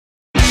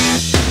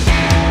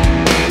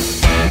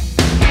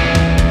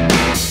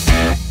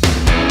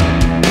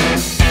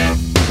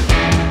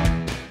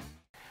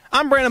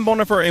I'm Brandon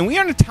Bonifer, and we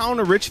are in the town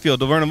of Richfield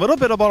to learn a little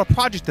bit about a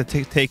project that's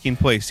taking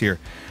place here.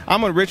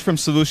 I'm with Rich from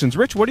Solutionz.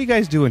 Rich, what are you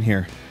guys doing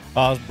here?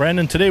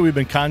 Brandon, today we've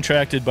been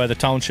contracted by the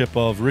Township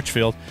of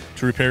Richfield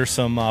to repair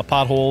some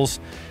potholes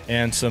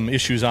and some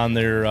issues on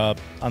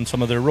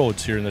some of their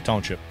roads here in the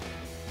township.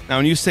 Now,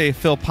 when you say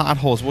fill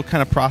potholes, what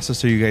kind of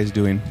process are you guys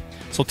doing?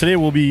 So today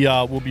we'll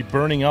be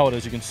burning out,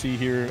 as you can see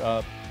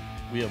here.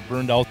 We have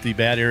burned out the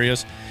bad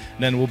areas,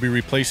 and then we'll be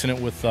replacing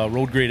it with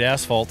road grade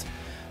asphalt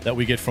that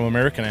we get from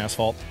American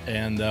Asphalt,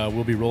 and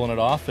we'll be rolling it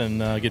off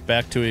and get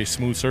back to a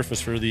smooth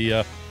surface for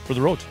the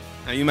roads.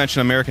 Now, you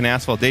mentioned American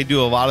Asphalt. They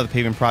do a lot of the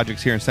paving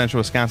projects here in central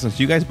Wisconsin.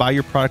 Do you guys buy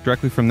your product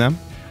directly from them?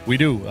 We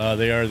do.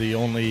 They are the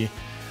only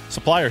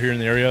supplier here in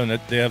the area,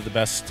 and they have the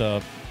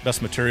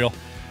best material.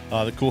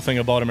 The cool thing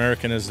about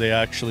American is they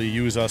actually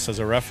use us as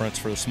a reference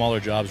for the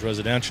smaller jobs,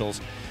 residentials,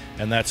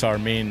 and that's our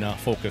main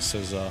focus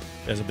as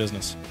a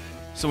business.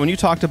 So when you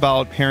talked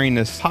about pairing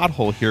this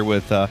pothole here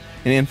with an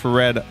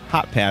infrared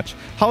hot patch,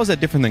 how is that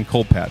different than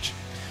cold patch?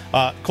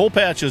 Cold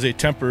patch is a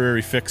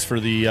temporary fix for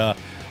the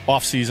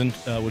off-season,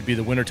 would be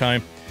the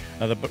wintertime.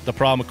 The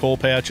problem with cold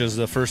patch is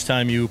the first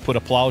time you put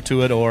a plow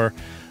to it or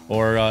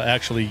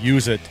actually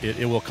use it,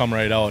 it will come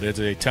right out. It's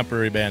a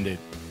temporary Band-Aid.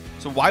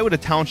 So why would a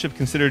township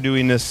consider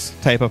doing this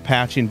type of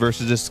patching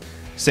versus just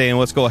saying,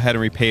 let's go ahead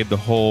and repave the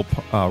whole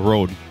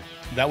road?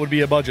 That would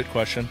be a budget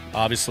question.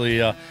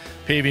 Obviously,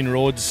 paving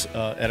roads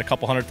at a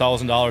couple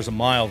 $100,000 a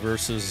mile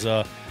versus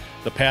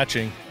the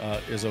patching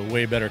is a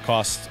way better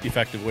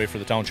cost-effective way for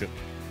the township.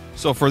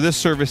 So for this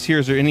service here,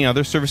 is there any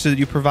other services that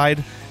you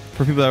provide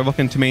for people that are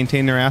looking to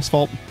maintain their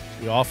asphalt?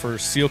 We offer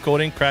seal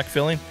coating, crack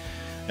filling,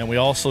 and we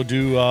also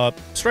do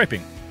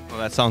striping. Well,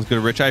 that sounds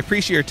good, Rich. I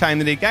appreciate your time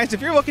today. Guys, if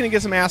you're looking to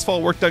get some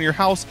asphalt work done in your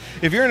house,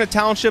 if you're in a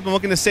township and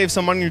looking to save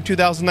some money in your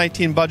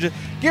 2019 budget,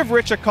 give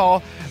Rich a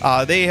call.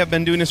 They have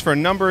been doing this for a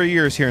number of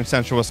years here in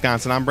central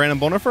Wisconsin. I'm Brandon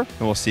Bonifer, and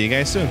we'll see you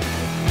guys soon.